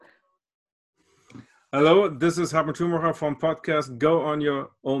Hello, this is Hartmut Schumacher from podcast Go On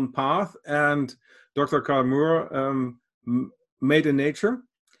Your Own Path and Dr. Karl Moore, Made in Nature.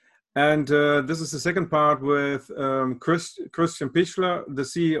 And this is the second part with Christian Pichler, the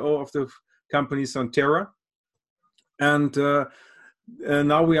CEO of the company Sonterra. And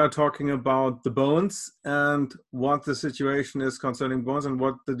now we are talking about the bones and what the situation is concerning bones and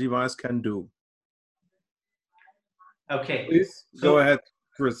what the device can do. Okay. Please go ahead,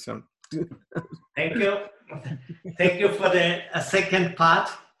 Christian. Thank you. Thank you for the second part.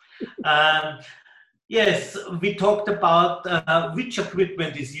 Yes, we talked about which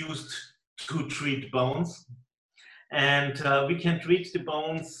equipment is used to treat bones. And we can treat the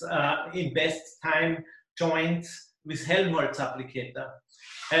bones in best time joints with Helmholtz applicator.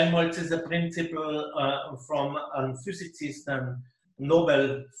 Helmholtz is a principle from a physicist, a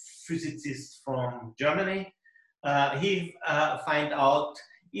Nobel physicist from Germany. He found out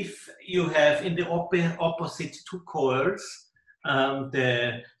if you have in the opposite two coils,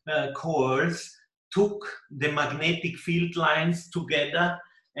 the coils took the magnetic field lines together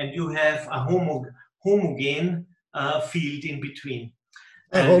and you have a homogeneous field in between.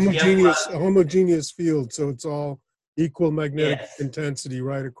 A homogeneous field, so it's all equal magnetic intensity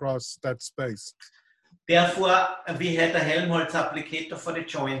right across that space. Therefore, we had a Helmholtz applicator for the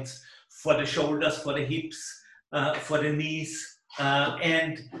joints, for the shoulders, for the hips, for the knees.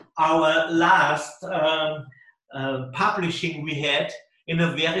 And our last publishing we had in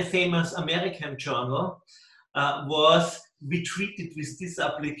a very famous American journal was we treated with this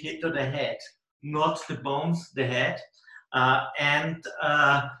applicator the head, not the bones, the head. And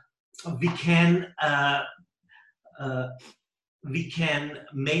we can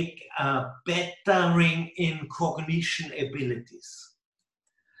make a bettering in cognition abilities.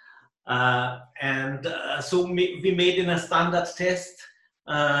 So we made in a standard test,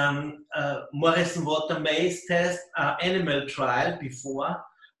 Morrison Water Maze test, animal trial before,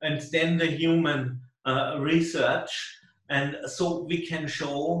 and then the human research. And so we can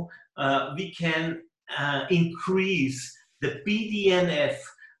show, we can increase the BDNF.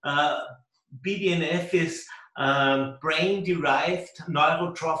 BDNF is brain-derived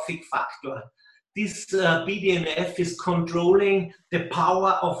neurotrophic factor. This BDNF is controlling the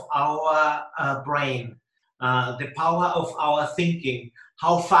power of our brain, the power of our thinking,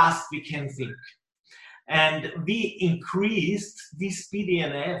 how fast we can think. And we increased this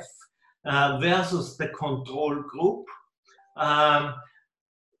BDNF versus the control group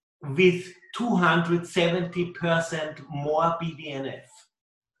with 270% more BDNF.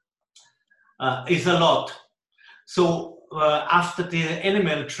 Is a lot. So after the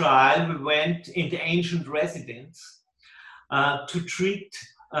animal trial, we went in the ancient residence to treat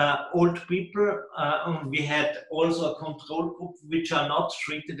old people. We had also a control group which are not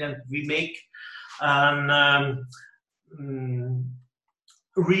treated, and we make a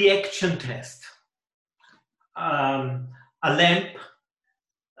reaction test. A lamp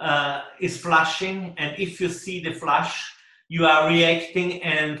is flashing, and if you see the flash, you are reacting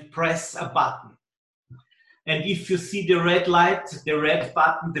and press a button. And if you see the red light, the red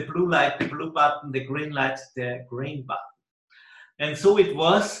button, the blue light, the blue button, the green light, the green button. And so it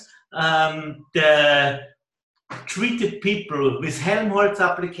was the treated people with Helmholtz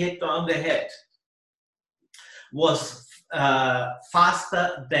applicator on the head was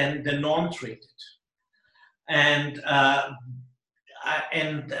faster than the non-treated. And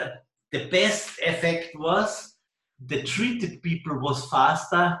the best effect was the treated people was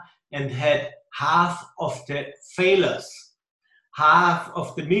faster and had half of the failures, half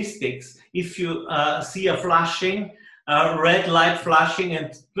of the mistakes. If you see a flashing, red light flashing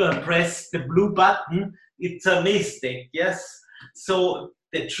and press the blue button, it's a mistake, yes? So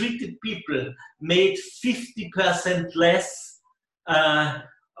the treated people made 50% less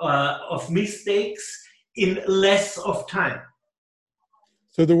of mistakes in less of time.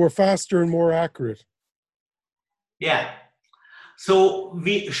 So they were faster and more accurate. Yeah. So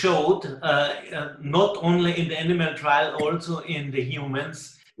we showed not only in the animal trial, also in the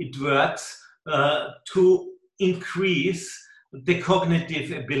humans, it works to increase the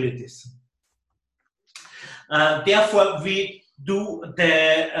cognitive abilities. Therefore, we do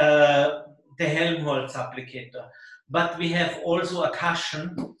the Helmholtz applicator, but we have also a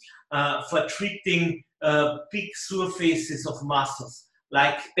cushion for treating big surfaces of muscles,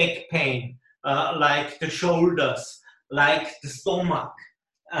 like back pain, like the shoulders, like the stomach,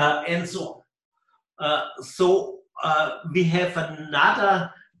 and so on. So we have another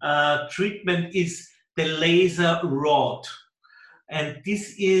treatment is the laser rod. And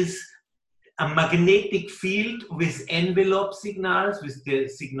this is a magnetic field with envelope signals, with the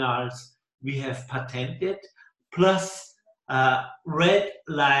signals we have patented, plus red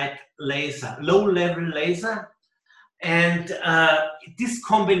light laser, low-level laser. And this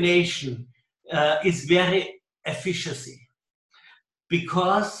combination is very efficiency,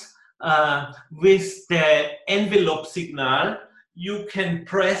 because with the envelope signal, you can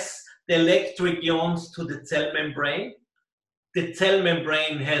press the electric ions to the cell membrane. The cell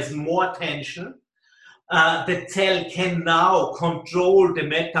membrane has more tension. The cell can now control the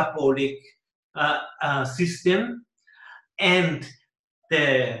metabolic system, and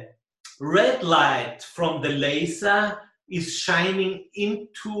the red light from the laser is shining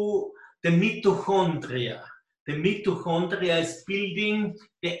into the mitochondria. The mitochondria is building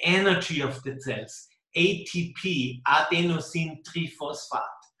the energy of the cells, ATP, adenosine triphosphate.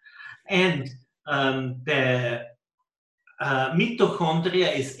 And the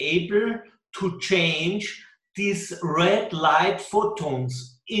mitochondria is able to change these red light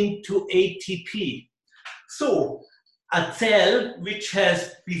photons into ATP. So a cell which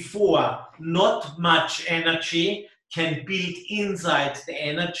has before not much energy can build inside the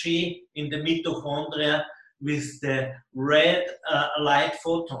energy in the mitochondria with the red light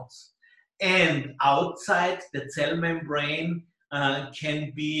photons. And outside the cell membrane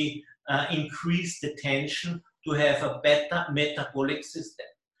can be increase the tension to have a better metabolic system.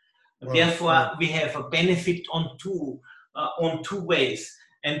 Wow. Therefore, we have a benefit on two ways,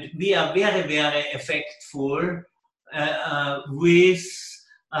 and we are very, very effective with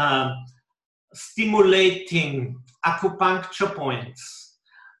stimulating acupuncture points,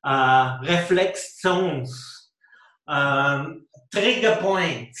 reflex zones, trigger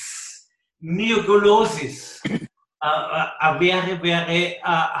points, neurolosis, a very, very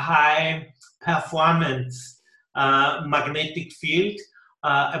high performance magnetic field,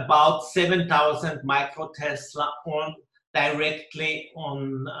 about 7,000 microtesla directly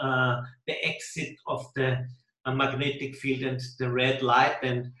on the exit of the magnetic field and the red light,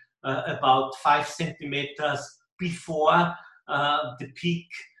 and about 5 centimeters before the peak,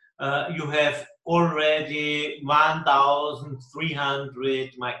 you have already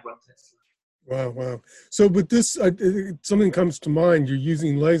 1,300 microtesla. Wow, wow. So with this, something comes to mind. You're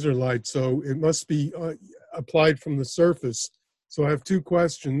using laser light, so it must be applied from the surface. So I have 2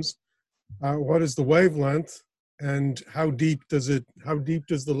 questions. What is the wavelength, and how deep does the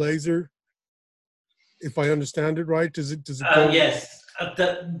laser, if I understand it right, does it go? Yes,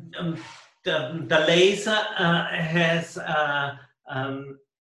 the laser has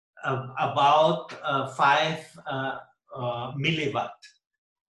about 5 milliwatt.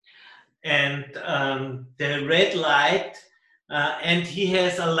 And the red light, and he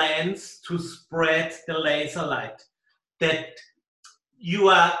has a lens to spread the laser light, that you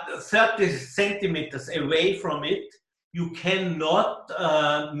are 30 centimeters away from it, you cannot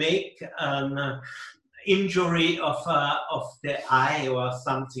make an injury of the eye or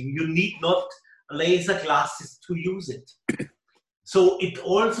something. You need not laser glasses to use it. So it's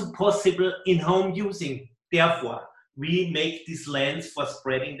also possible in home using. Therefore, we make this lens for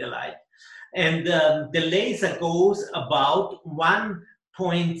spreading the light. And the laser goes about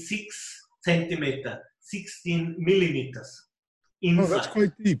 1.6 centimeter, 16 millimeters inside. Oh, that's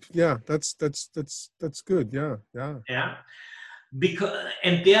quite deep. Yeah, that's good. Yeah. Yeah,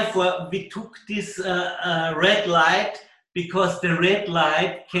 and therefore we took this red light, because the red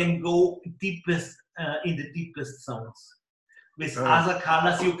light can go deepest in the deepest zones. With other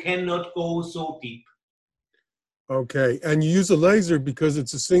colors, you cannot go so deep. Okay, and you use a laser because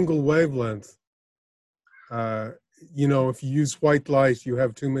it's a single wavelength. If you use white light, you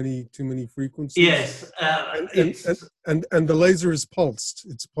have too many frequencies. Yes, and the laser is pulsed.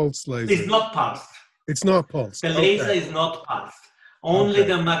 It's pulsed laser. It's not pulsed. It's not pulsed. The laser is not pulsed. Only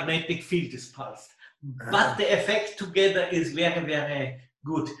the magnetic field is pulsed. But the effect together is very, very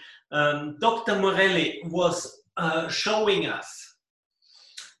good. Dr. Morelli was showing us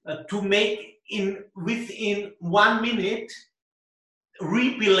to make within 1 minute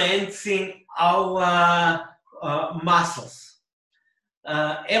rebalancing our muscles.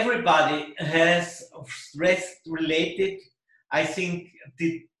 Everybody has stress related. I think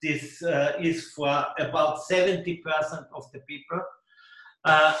this is for about 70% of the people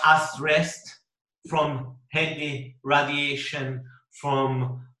are stressed from heavy radiation,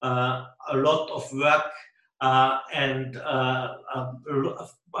 from a lot of work and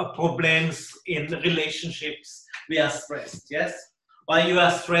problems in relationships. We are stressed, yes? While you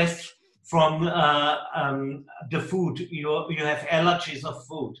are stressed from the food, you have allergies of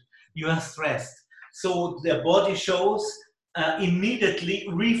food, you are stressed. So the body shows immediately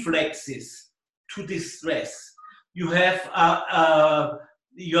reflexes to this stress. You have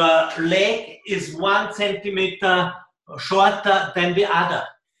your leg is 1 centimeter shorter than the other.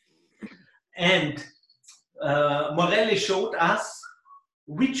 And Morelli showed us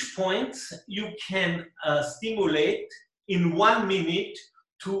which points you can stimulate in 1 minute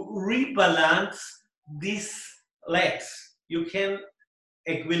to rebalance these legs. You can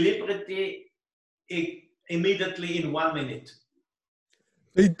equilibrate immediately in 1 minute.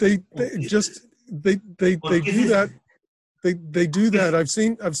 They do that. They do that. I've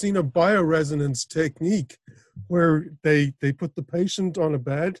seen a bioresonance technique where they put the patient on a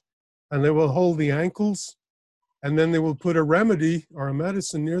bed and they will hold the ankles, and then they will put a remedy or a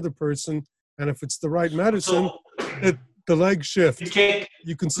medicine near the person, and if it's the right medicine, the legs shift.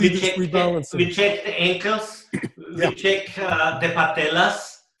 You can see this rebalancing. We check the ankles, we check the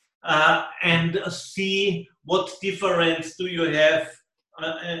patellas, and see what difference do you have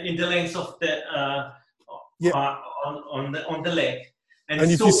in the length of the on the leg. And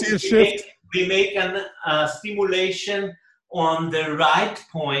if you see a shift, we make a stimulation on the right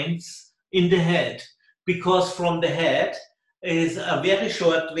points in the head, because from the head is a very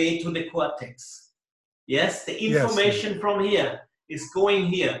short way to the cortex. Yes, the information from here is going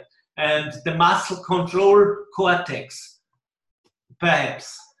here, and the muscle control cortex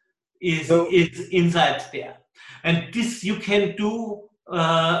perhaps is inside there. And this you can do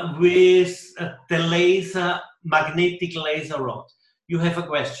with the magnetic laser rod. You have a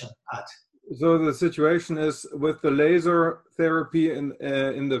question, Art? So the situation is with the laser therapy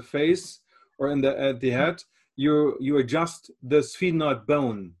in the face or at the head, you adjust the sphenoid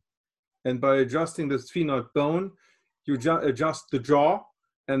bone, and by adjusting the sphenoid bone, you adjust the jaw,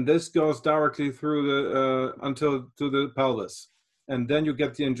 and this goes directly through the to the pelvis, and then you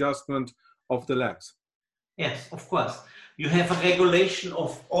get the adjustment of the legs. Yes, of course. You have a regulation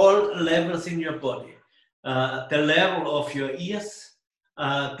of all levels in your body. The level of your ears,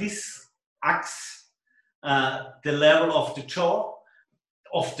 this axe, the level of the jaw,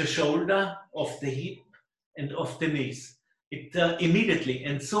 of the shoulder, of the hip, and of the knees. It immediately.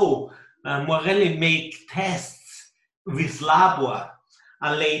 And so Morelli made tests with Labor,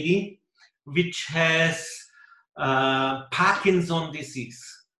 a lady which has Parkinson's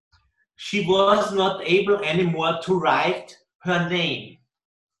disease. She was not able anymore to write her name.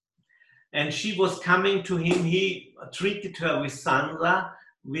 And she was coming to him. He treated her with Sandra,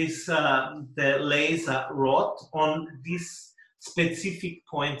 with the laser rod on these specific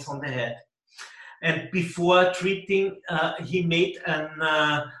points on the head. And before treating, he made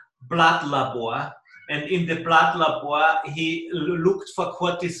a blood labor. And in the blood labor, he looked for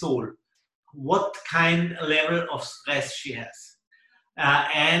cortisol, what kind level of stress she has.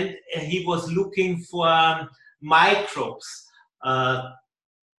 And he was looking for microbes,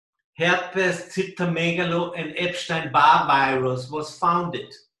 herpes, cytomegalo, and Epstein-Barr virus was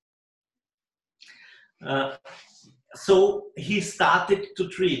founded. So he started to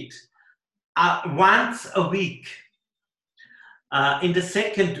treat once a week. In the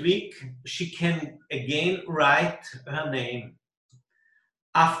second week, she can again write her name.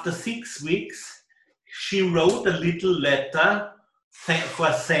 After 6 weeks, she wrote a little letter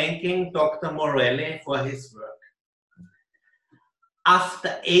for thanking Dr. Morelli for his work.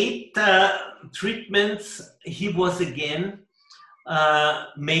 After 8 treatments, he was again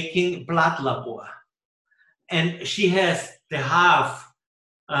making blood labor. And she has the half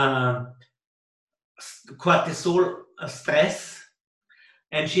cortisol stress,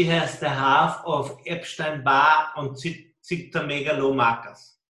 and she has the half of Epstein-Barr and cytomegalo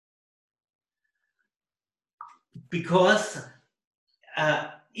markers. Because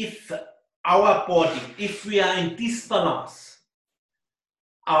if our body, if we are in disbalance,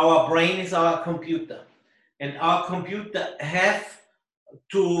 our brain is our computer, and our computer have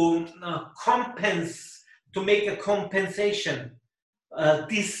to make a compensation.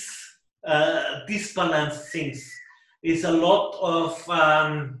 This disbalance things is a lot of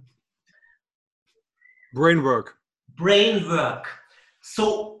brain work.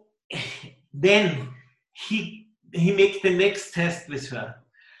 So then he make the next test with her.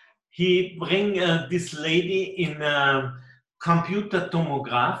 He bring this lady in a computer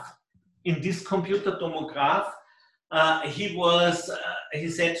tomograph. In this computer tomograph, he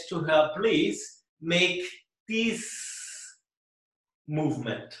said to her, please make this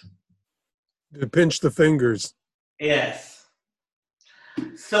movement. To pinch the fingers. Yes.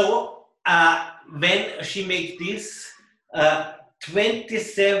 So when she made this,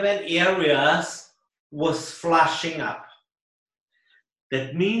 27 areas was flashing up.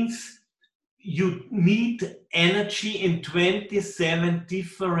 That means you need energy in 27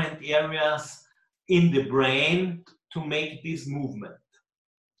 different areas in the brain to make this movement.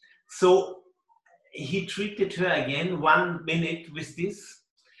 So he treated her again 1 minute with this.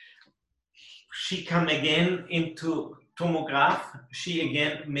 She come again into tomograph. She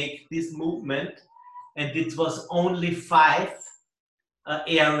again make this movement, and it was only 5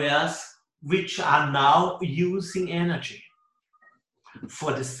 areas which are now using energy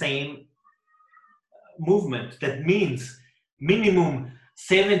for the same movement. That means minimum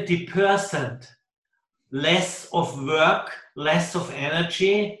 70% less of work, less of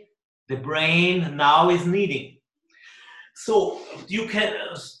energy the brain now is needing. So you can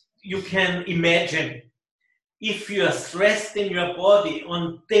imagine, if you are stressed in your body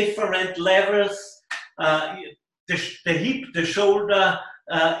on different levels, the hip, the shoulder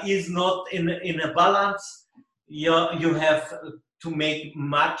is not in a balance, you have to make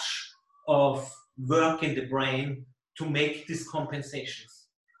much of work in the brain to make these compensations.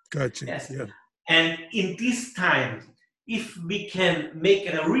 Gotcha. Yes. Yeah. And in this time, if we can make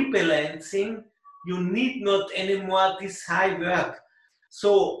a rebalancing, you need not anymore this high work.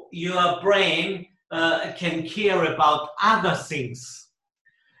 So your brain can care about other things.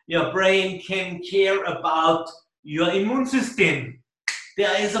 Your brain can care about your immune system.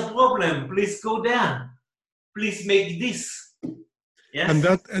 There is a problem. Please go there. Please make this. Yes? And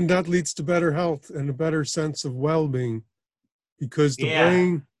that leads to better health and a better sense of well-being, because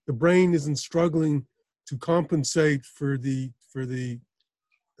the brain isn't struggling to compensate for the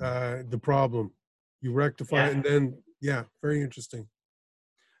problem. You rectify it, and then very interesting.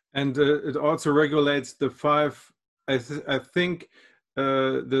 And it also regulates the 5. I think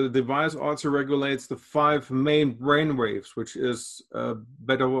the device also regulates the 5 main brain waves, which is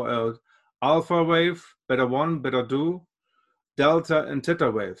beta alpha wave, beta 1, beta 2, delta, and theta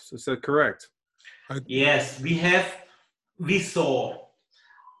waves. Is that correct? Yes, we saw.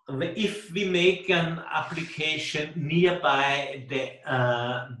 If we make an application nearby the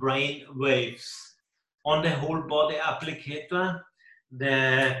brain waves on the whole body applicator,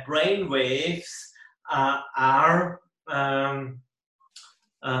 the brain waves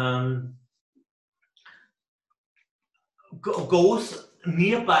goes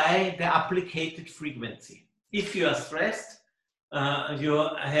nearby the applicated frequency. If you are stressed, you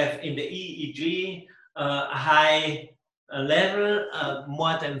have in the EEG a high level,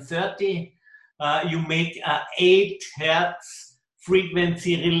 more than 30, you make an 8 Hertz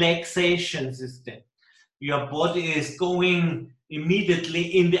frequency relaxation system. Your body is going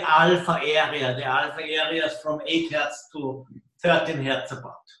immediately in the alpha area. The alpha area is from 8 Hertz to 13 Hertz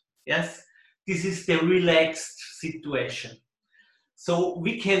about. Yes, this is the relaxed situation. So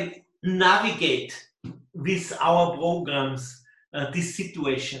we can navigate with our programs this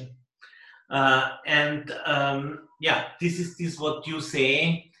situation. This is what you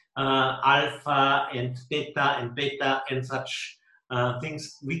say, alpha and beta and such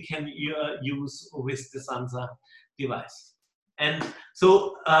things we can use with the Sansa device. And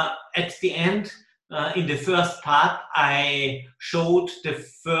so at the end, in the first part, I showed the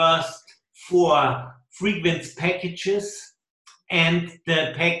first 4 frequency packages and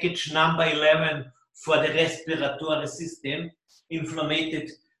the package number 11 for the respiratory system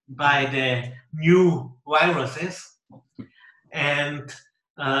inflamed by the new viruses. And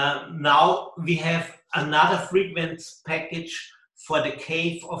now we have another frequency package for the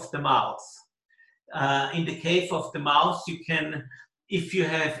cave of the mouse. In the cave of the mouse, you can, if you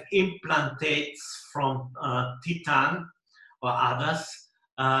have implantates from Titan or others,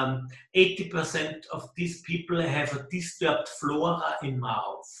 80% of these people have a disturbed flora in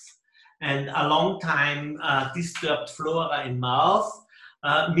mouth. And a long time disturbed flora in mouth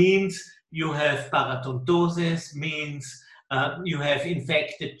means you have parodontosis, means you have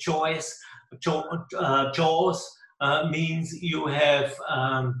infected jaws, means you have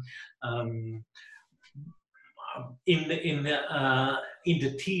in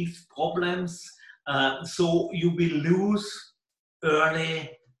the teeth problems. So you will lose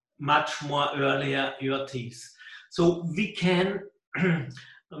much more earlier your teeth. So we can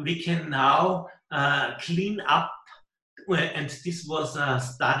now clean up, and this was a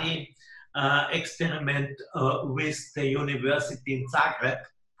study experiment with the university in Zagreb.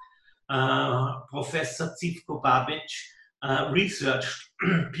 Professor Zivko Babic researched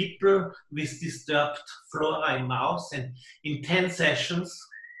people with disturbed flora in mouth, and in 10 sessions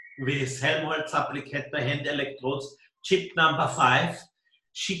with Helmholtz applicator hand electrodes, chip number 5,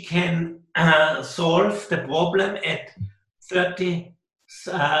 she can solve the problem at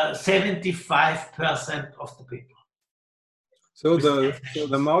 75% of the people. So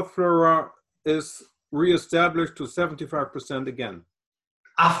the mouth flora is reestablished to 75% again.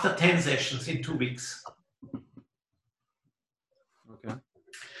 After 10 sessions in 2 weeks. Okay.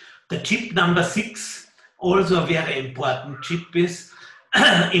 The chip number 6, also a very important chip, is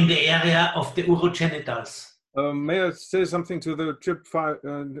in the area of the urogenitals. May I say something to the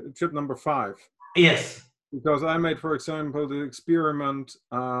chip number 5? Yes. Because I made, for example, the experiment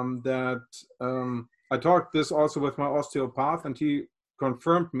that I talked this also with my osteopath, and he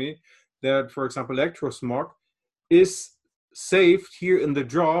confirmed me that, for example, electrosmog is saved here in the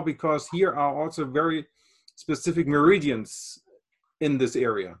jaw because here are also very specific meridians in this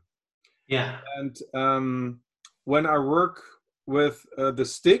area. Yeah. And when I work with the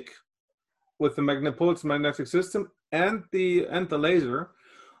stick, with the pulse magnetic system and the laser,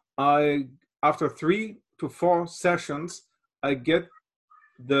 after 3 to 4 sessions, I get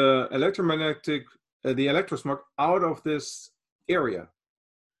the electromagnetic, the electrosmog out of this area.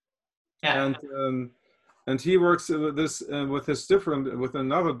 Yeah. And he works with this with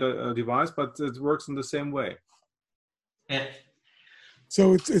another device, but it works in the same way. Yeah.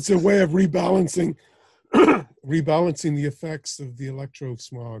 So it's a way of rebalancing the effects of the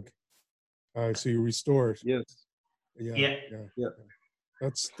electrosmog. So you restore it. Yes. Yeah.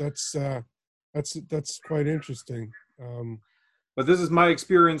 That's quite interesting. But this is my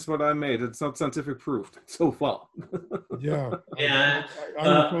experience, what I made. It's not scientific proved so far. Yeah. Yeah. I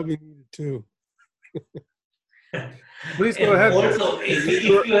would probably need it too. Please go ahead. Also, if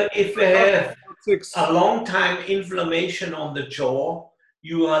you have a long time inflammation on the jaw,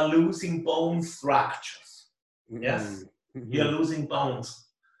 you are losing bone structures. Yes, you're losing bones.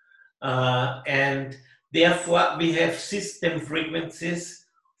 And therefore, we have system frequencies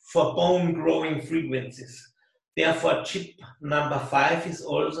for bone growing frequencies. Therefore, chip number 5 is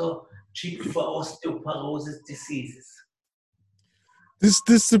also chip for osteoporosis diseases.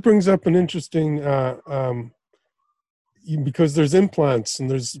 This brings up an interesting, because there's implants and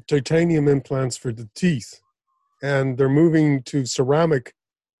there's titanium implants for the teeth, and they're moving to ceramic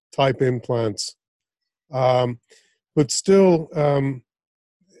type implants. But still,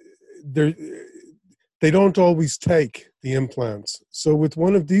 they don't always take the implants. So with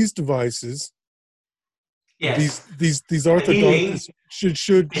one of these devices, yes, these orthodontists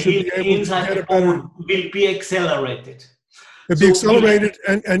should be able to get a better. Will be accelerated. It'll be accelerated,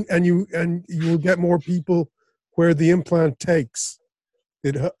 and you will get more people where the implant takes.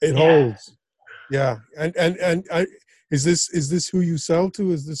 It holds. Yeah, and is this who you sell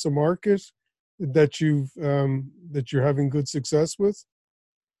to? Is this a market that you're having good success with,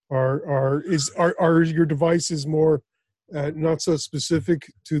 or are your devices more not so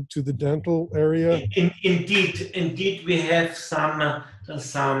specific to the dental area? Indeed, we have some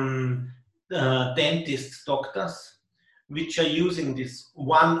dentist doctors which are using this.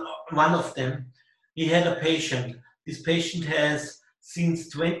 One of them, he had a patient. This patient has since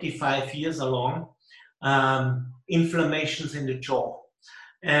 25 years along inflammations in the jaw,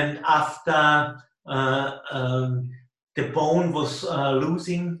 and after the bone was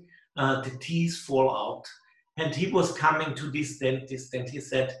losing, the teeth fall out, and he was coming to this dentist, and he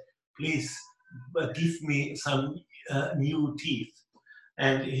said, "Please give me some new teeth."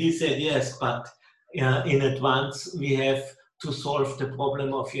 And he said, "Yes, but in advance we have to solve the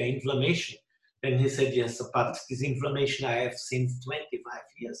problem of your inflammation." And he said, "Yes, but this inflammation I have since 25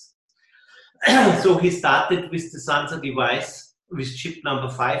 years." So he started with the Sansa device with chip number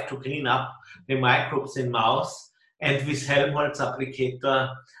 5 to clean up the microbes in mouth, and with Helmholtz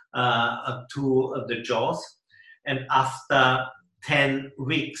applicator to the jaws. And after 10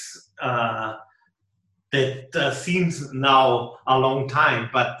 weeks, that seems now a long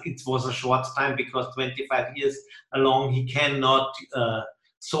time, but it was a short time because 25 years along he cannot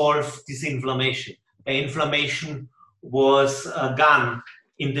solve this inflammation. The inflammation was gone.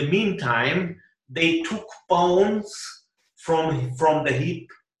 In the meantime, they took bones from the hip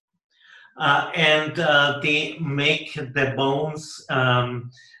and they make the bones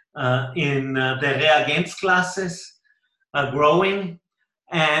in the reagents classes growing,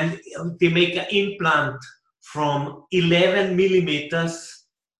 and they make an implant from 11 millimeters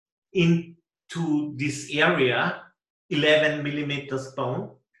into this area, 11 millimeters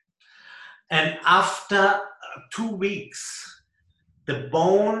bone. And after 2 weeks, the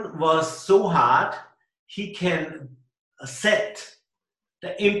bone was so hard, he can set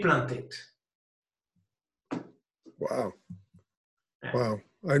the implanted. Wow. Wow.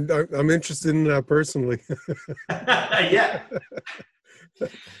 I'm interested in that personally. Yeah.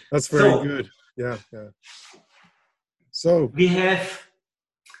 That's very good. Yeah. So we have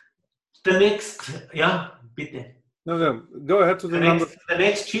the next, bitte. No, go ahead to the number. The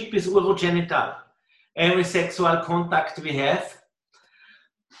next chip is urogenital. Every sexual contact we have,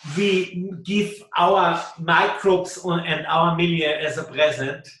 we give our microbes and our milieu as a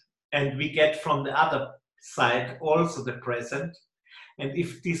present and we get from the other side also the present. And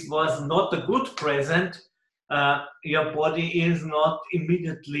if this was not a good present, your body is not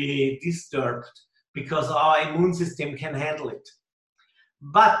immediately disturbed because our immune system can handle it.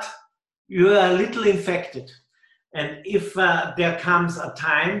 But you are a little infected. And if there comes a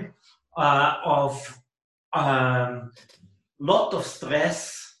time of lot of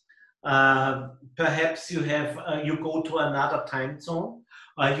stress, perhaps you go to another time zone,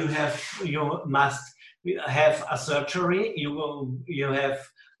 you must have a surgery, you have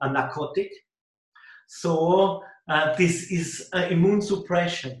a narcotic. So this is immune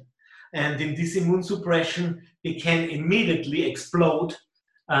suppression. And in this immune suppression, it can immediately explode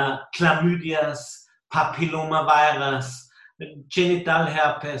chlamydias, papillomavirus, genital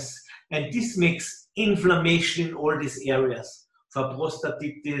herpes, and this makes inflammation in all these areas, for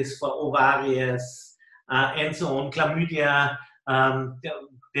prostatitis, for ovarians, and so on. Chlamydia,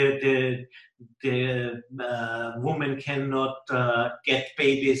 the woman cannot get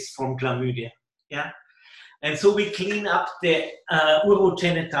babies from chlamydia. Yeah, and so we clean up the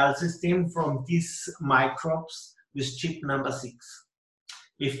urogenital system from these microbes with chip number 6.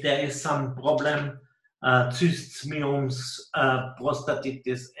 If there is some problem, cysts, myomes,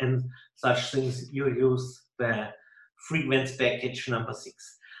 prostatitis, and such things, you use the frequency package number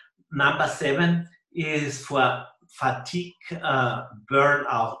 6. Number 7 is for fatigue,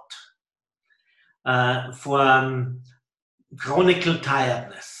 burnout, for chronic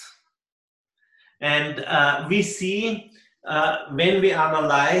tiredness. And we see when we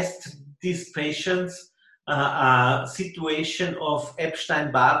analyzed these patients a situation of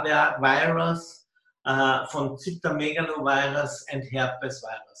Epstein-Barr virus, von cytomegalovirus, and herpes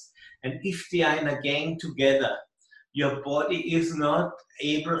virus. And if they are in a gang together, your body is not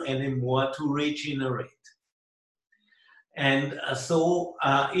able anymore to regenerate. And so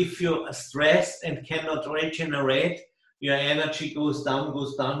if you're stressed and cannot regenerate, your energy goes down,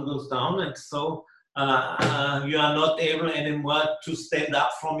 goes down, goes down, and so you are not able anymore to stand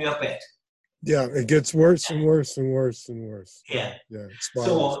up from your bed. Yeah, it gets worse and worse and worse and worse. Yeah. Yeah.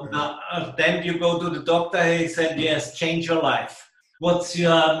 So then you go to the doctor, he said, yes, change your life. What's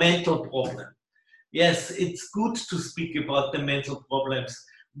your mental problem? Yes, it's good to speak about the mental problems,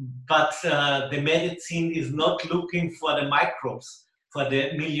 but the medicine is not looking for the microbes, for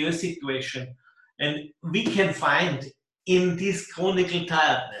the milieu situation. And we can find in this chronic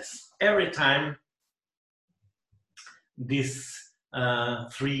tiredness every time these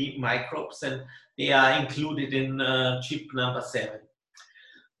 3 microbes, and they are included in chip number 7.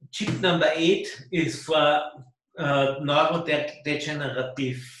 Chip number 8 is for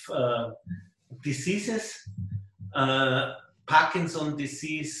neurodegenerative diseases, Parkinson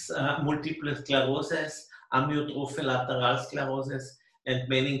disease, multiple sclerosis, amyotrophic lateral sclerosis, and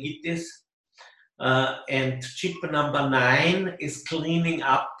meningitis. And chip number 9 is cleaning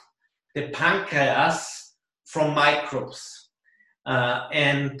up the pancreas from microbes,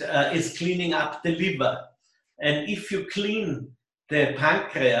 and is cleaning up the liver. And if you clean the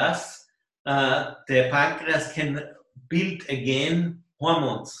pancreas can build again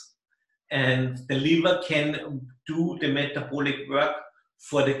hormones, and the liver can do the metabolic work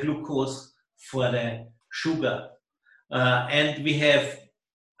for the glucose, for the sugar. And we have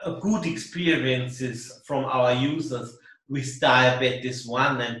good experiences from our users with diabetes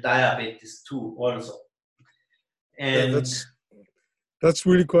 1 and diabetes 2 also. And yeah, that's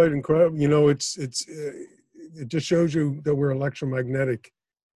really quite incredible. You know, it just shows you that we're electromagnetic,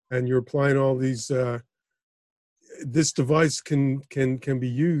 and you're applying all these. This device can be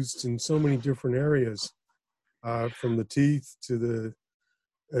used in so many different areas, from the teeth to the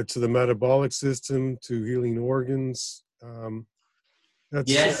metabolic system to healing organs.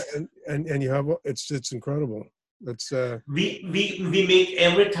 That's, yes, and you have it's incredible. That's we make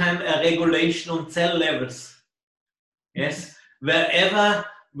every time a regulation on cell levels. Yes, wherever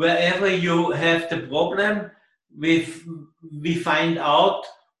you have the problem, we find out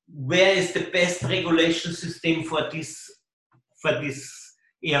where is the best regulation system for this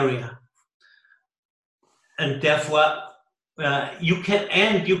area, and therefore you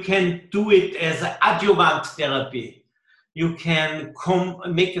can do it as an adjuvant therapy. You can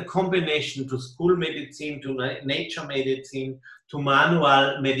make a combination to school medicine, to nature medicine, to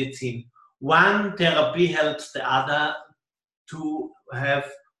manual medicine. One therapy helps the other to have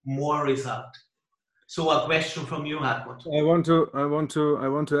more result. So a question from you, Hartmut. I want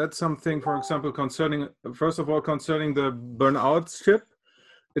to add something. For example, concerning the burnout chip,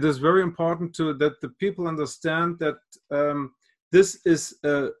 it is very important that the people understand that this is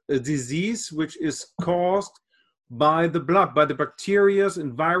a disease which is caused by the blood, by the bacteria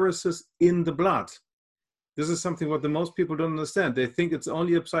and viruses in the blood. This is something what the most people don't understand. They think it's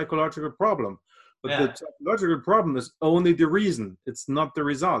only a psychological problem. But the psychological problem is only the reason. It's not the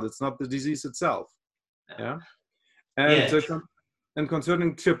result. It's not the disease itself. Yeah. And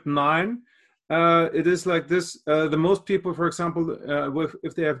concerning CHIP9, it is like this. The most people, for example,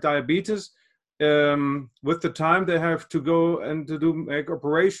 if they have diabetes, with the time they have to go and to make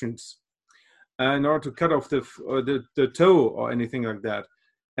operations in order to cut off the toe or anything like that.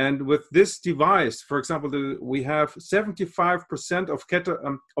 And with this device, for example, we have 75%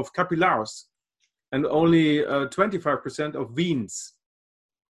 of capillaries and only 25% of veins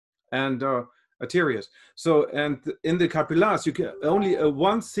and arteries. So, and in the capillaries, you can only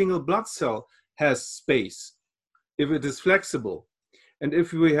one single blood cell has space if it is flexible. And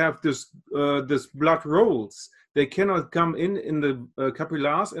if we have this blood rolls, they cannot come in the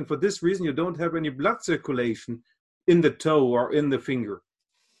capillaries, and for this reason, you don't have any blood circulation in the toe or in the finger.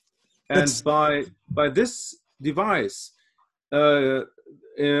 And by this device,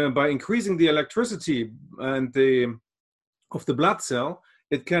 by increasing the electricity and of the blood cell,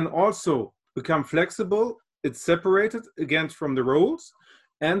 it can also become flexible. It's separated again from the rolls,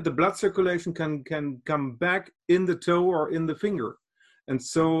 and the blood circulation can come back in the toe or in the finger. And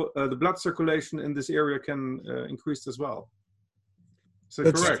so the blood circulation in this area can increase as well.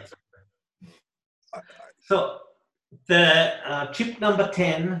 So correct. So the chip number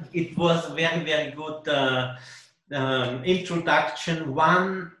 10, it was a very, very good introduction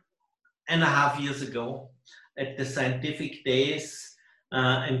 1.5 years ago at the Scientific Days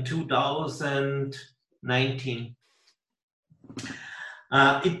in 2019.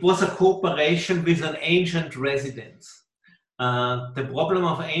 It was a cooperation with an ancient residence. The problem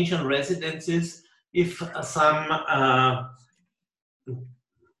of ancient residence is if some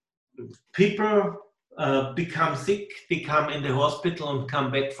people become sick, they come in the hospital and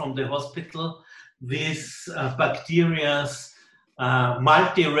come back from the hospital with bacteria,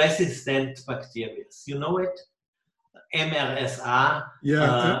 multi-resistant bacteria. You know it? MRSA,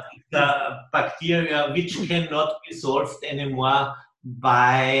 the bacteria which cannot be solved anymore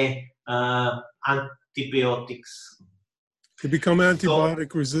by antibiotics. They become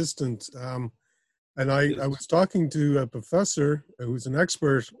antibiotic resistant. And I was talking to a professor who's an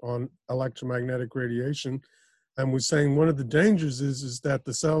expert on electromagnetic radiation and was saying one of the dangers is that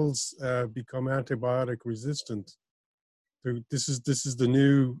the cells become antibiotic resistant. This is the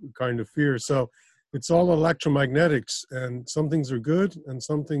new kind of fear. So it's all electromagnetics, and some things are good and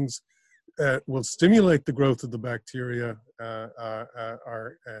some things will stimulate the growth of the bacteria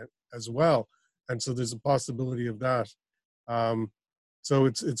as well. And so there's a possibility of that. So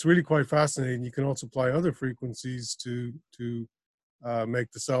it's really quite fascinating. You can also apply other frequencies to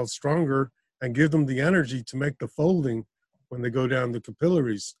make the cells stronger and give them the energy to make the folding when they go down the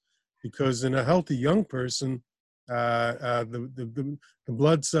capillaries. Because in a healthy young person, the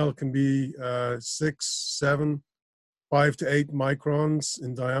blood cell can be 6, 7, 5 to 8 microns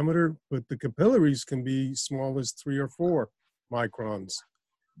in diameter, but the capillaries can be small as 3 or 4 microns.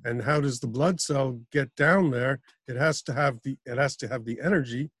 And how does the blood cell get down there? It has to have the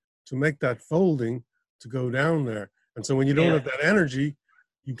energy to make that folding to go down there. And so when you don't have that energy,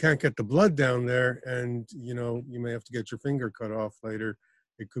 you can't get the blood down there, and you may have to get your finger cut off later.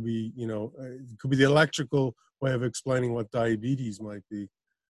 It could be it could be the electrical way of explaining what diabetes might be.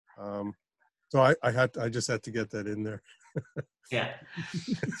 So I just had to get that in there. Yeah.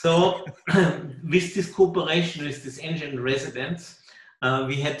 So with this cooperation with this ancient residents,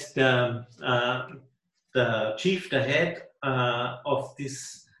 we had the chief, the head of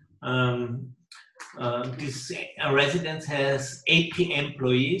this residence has 80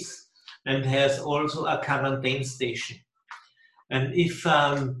 employees and has also a quarantine station. And if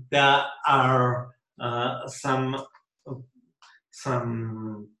there are some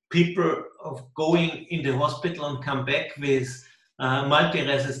people going in the hospital and come back with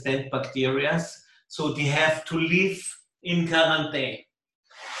multi-resistant bacteria, so they have to live in quarantine.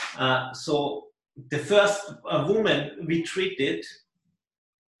 So the first woman we treated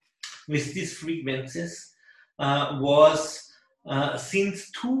with these frequencies was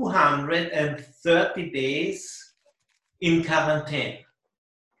since 230 days in quarantine.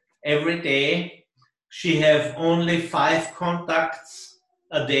 Every day she have only 5 contacts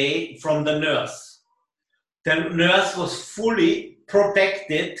a day from the nurse. The nurse was fully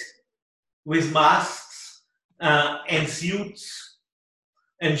protected with masks and suits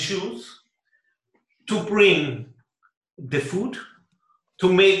and shoes to bring the food,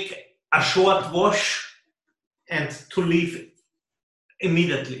 to make a short wash, and to leave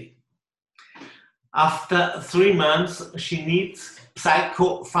immediately. after 3 months, she needs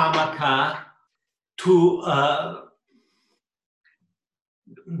psychopharmaca to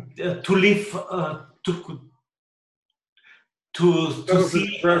live to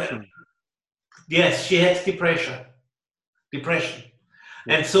see. Depression. Yes, she had depression.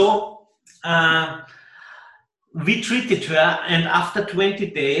 And so we treated her, and after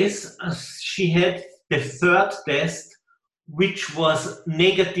 20 days, she had the third test, which was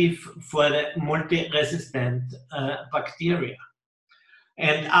negative for the multi-resistant bacteria.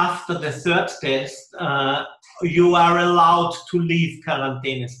 And after the third test, you are allowed to leave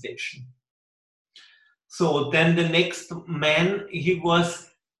quarantine station. So then the next man, he was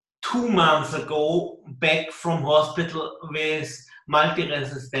 2 months ago back from hospital with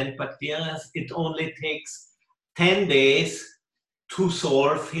multi-resistant bacteria. It only takes 10 days to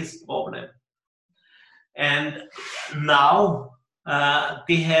solve his problem. And now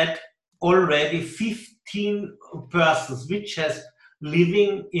they had already 15 persons which has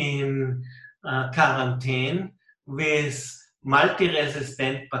living in quarantine with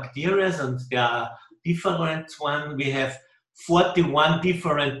multi-resistant bacteria, and there are different ones. We have 41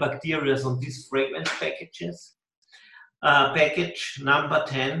 different bacteria on these fragrance packages. Package number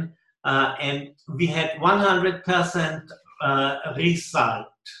 10, and we had 100% result.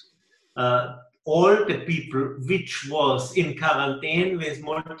 All the people which was in quarantine with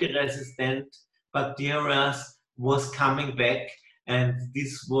multi-resistant bacteria was coming back, and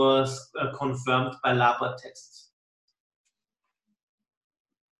this was confirmed by lab tests.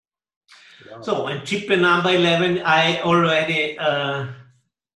 Wow. So, and chip number 11, I already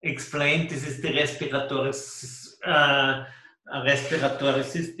explained. This is the respiratory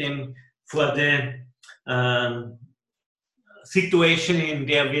system for the situation in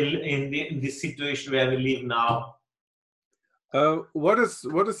this situation where we live now. What is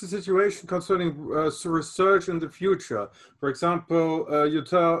the situation concerning research in the future? For example,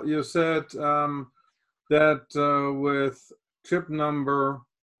 you said that with chip number.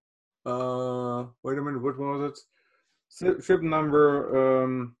 Wait a minute. What was it? Chip number.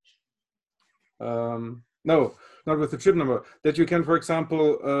 No, not with the chip number. That you can, for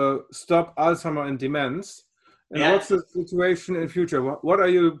example, stop Alzheimer and demence. And yeah. What's the situation in future? What do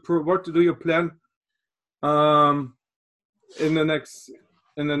you plan in the next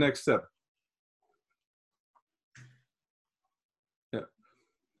step? Yeah.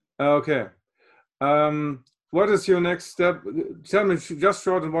 Okay. What is your next step? Tell me just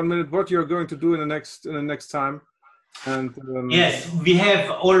short in 1 minute what you're going to do in the next time. And yes, we have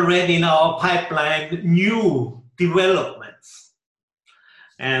already in our pipeline new developments.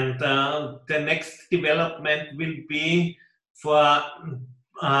 And the next development will be for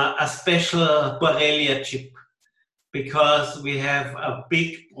a special Borrelia chip, because we have a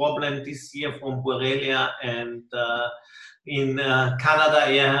big problem this year from Borrelia, and in Canada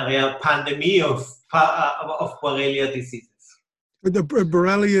area, pandemic of Borrelia diseases. But the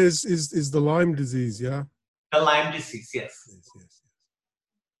Borrelia is the Lyme disease, yeah? The Lyme disease, yes. Yes.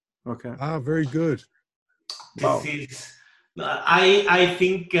 Okay. Ah, very good. This is, I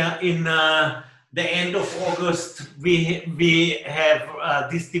think in the end of August, we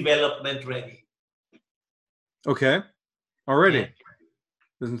have this development ready. Okay. Already? Yeah.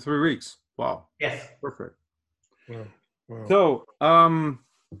 Within 3 weeks. Wow. Yes. Perfect. Wow. So,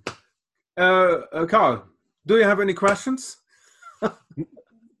 Carl, do you have any questions?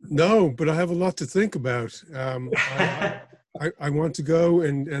 No, but I have a lot to think about. I want to go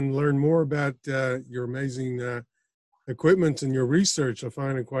and learn more about your amazing equipment and your research. I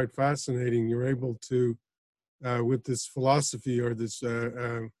find it quite fascinating. You're able to, with this philosophy or this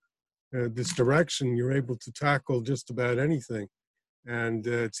direction, you're able to tackle just about anything. And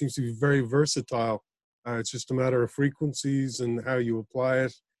it seems to be very versatile. It's just a matter of frequencies and how you apply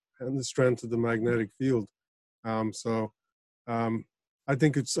it and the strength of the magnetic field. I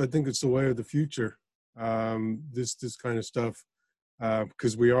think it's the way of the future. This kind of stuff,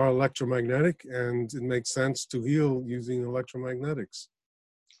 because we are electromagnetic, and it makes sense to heal using electromagnetics.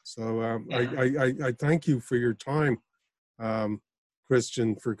 So I thank you for your time,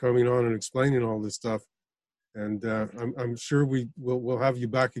 Christian, for coming on and explaining all this stuff. And I'm sure we'll have you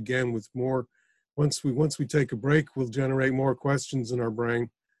back again with more. Once we take a break, we'll generate more questions in our brain,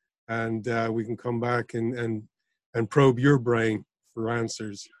 and we can come back and probe your brain for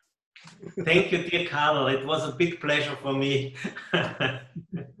answers. Thank you, dear Carl. It was a big pleasure for me.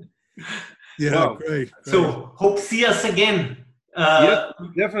 Yeah, wow. Great. So hope see us again. Yes,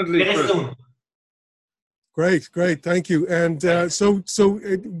 definitely. Very soon. Great. Thank you. And so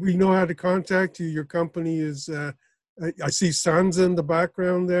we know how to contact you. Your company is, I see Sansa in the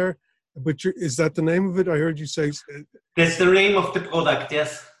background there. But is that the name of it? I heard you say That's the name of the product,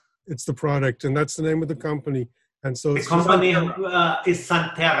 yes. it's the product, and that's the name of the company. And so The it's company is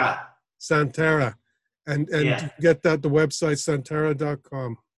Santera. Santera. And Yeah. you can get that, the website,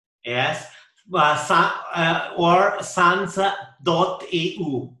 santera.com. Yes. Or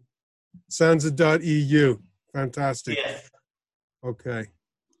sansa.eu. Sansa.eu. Fantastic. Yes. Okay.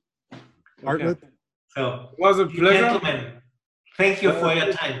 Bartlett? So, It was a pleasure. gentlemen, thank you for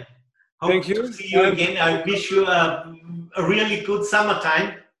your time. Hope Thank you. to see you again. I wish you a really good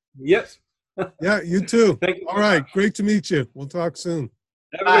summertime. Yes. Yeah, you too. Thank you. All right. Great to meet you. We'll talk soon.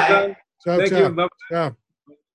 Have a good Bye. time. Ciao, Thank ciao. you. Bye. Ciao.